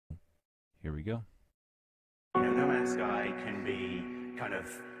Here we go. You know, No Man's Sky can be kind of,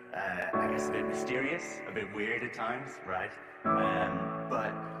 I guess, a bit mysterious, a bit weird at times, right?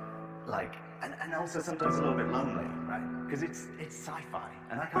 But like, and also sometimes a little bit lonely, right? Because it's sci-fi,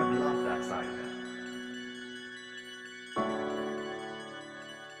 and I kind of love that side of it.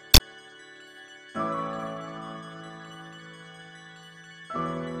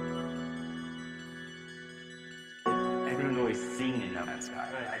 Everyone's always seen in No Man's Sky,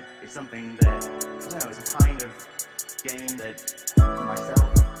 right? It's something that, I don't know, it's a kind of game that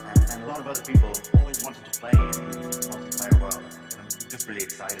myself and a lot of other people always wanted to play in the multiplayer world. And I'm just really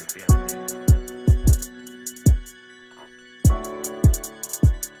excited to be able to do it.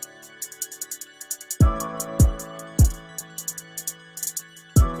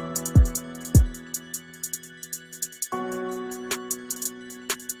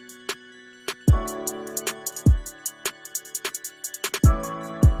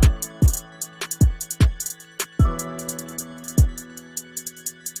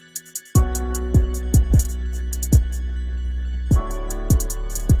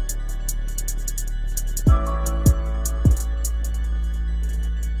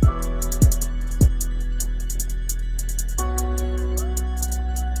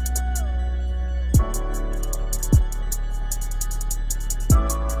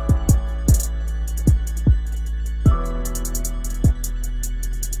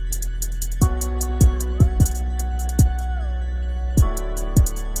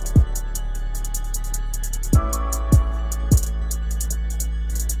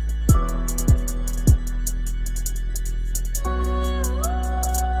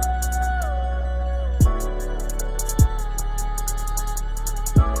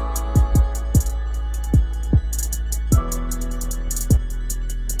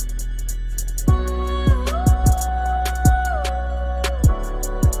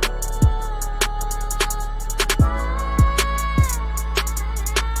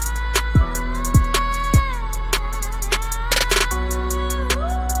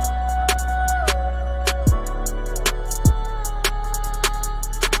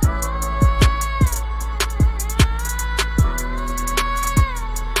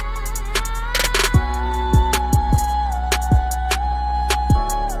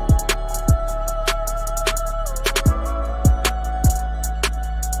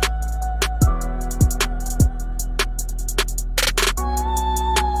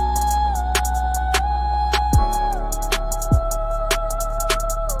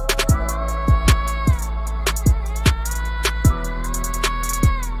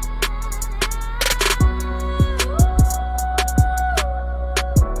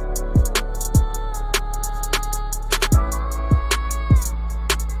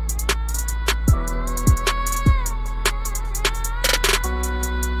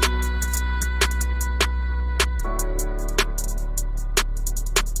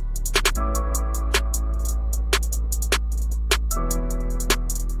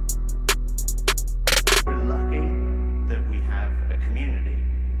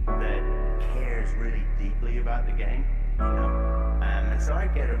 About the game, you know, and so I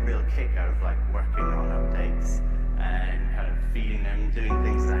get a real kick out of like working on updates and kind of feeding them, doing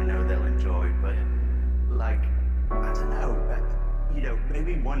things that I know they'll enjoy. But like, I don't know, but you know,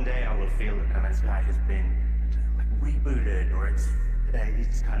 maybe one day I will feel that No Man's Sky has been like rebooted, or it's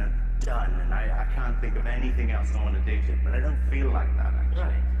kind of done, and I can't think of anything else I want to do to it. But I don't feel like that actually.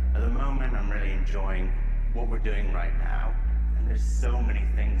 Right. At the moment, I'm really enjoying what we're doing right now, and there's so many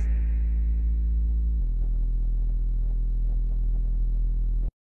things